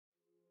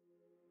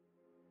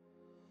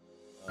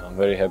I'm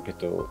very happy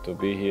to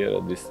be here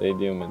at this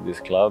stadium, at this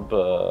club.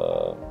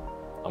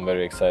 I'm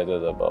very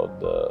excited about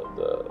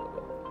the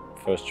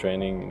first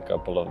training in a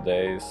couple of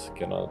days.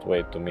 Cannot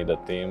wait to meet the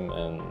team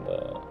and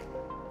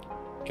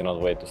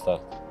cannot wait to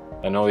start.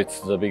 I know it's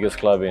the biggest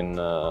club in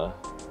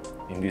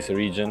this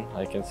region,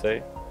 I can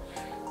say.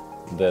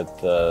 That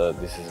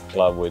this is a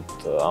club with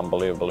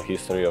unbelievable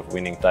history of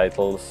winning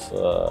titles,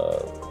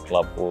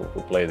 club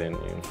who played in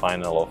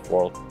final of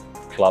World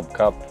Club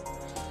Cup.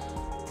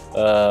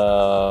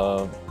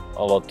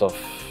 A lot of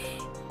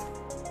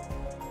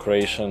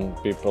Croatian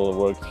people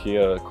worked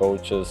here,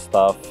 coaches,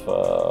 staff.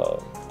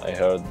 I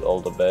heard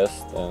all the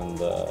best, and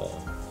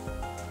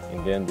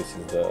in the end this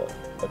is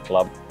the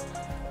club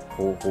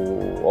who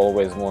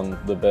always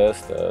want the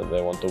best.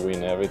 They want to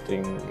win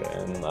everything,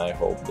 and I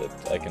hope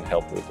that I can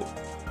help with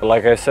it.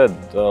 Like I said,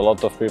 a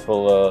lot of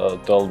people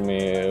told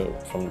me,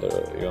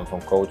 even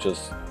from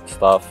coaches,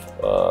 staff,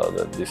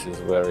 that this is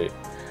very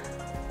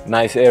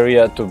nice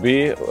area to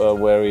be,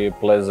 very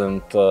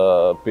pleasant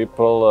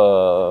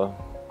people,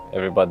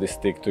 everybody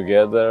stick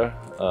together,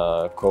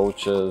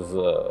 coaches,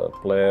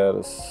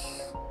 players,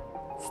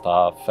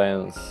 staff,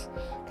 fans,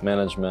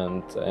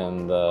 management,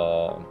 and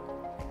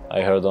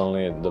I heard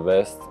only the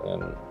best,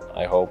 and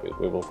I hope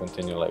we will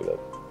continue like that.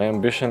 My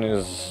ambition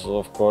is,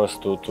 of course,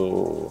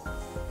 to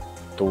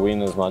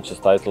win as much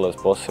title as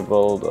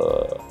possible.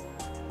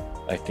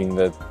 I think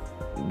that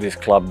this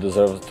club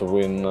deserves to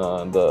win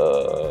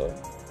the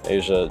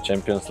Asia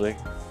Champions League.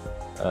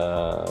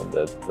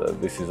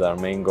 This is our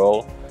main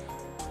goal,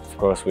 of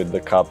course, with the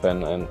cup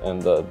and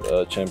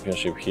the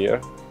championship here.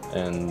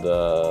 And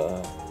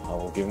I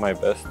will give my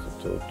best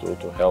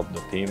to help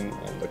the team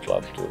and the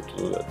club to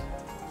do that.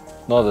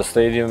 No, the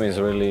stadium is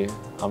really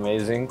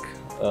amazing.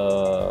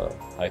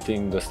 I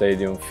think the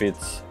stadium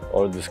fits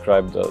or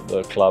describes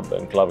the club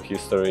and club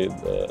history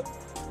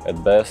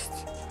at best.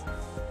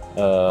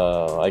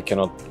 I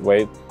cannot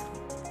wait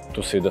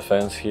to see the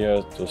fans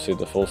here, to see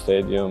the full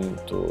stadium,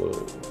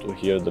 to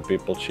hear the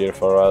people cheer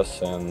for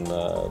us, and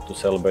to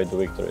celebrate the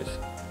victories.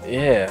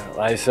 Yeah,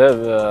 I said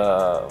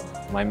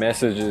my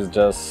message is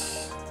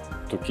just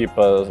to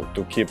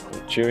keep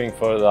cheering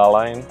for the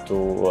Alliance,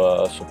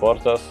 to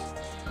support us.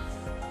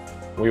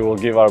 We will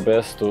give our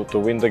best to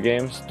win the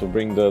games, to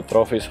bring the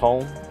trophies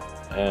home,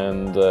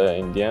 and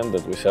in the end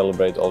that we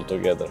celebrate all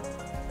together.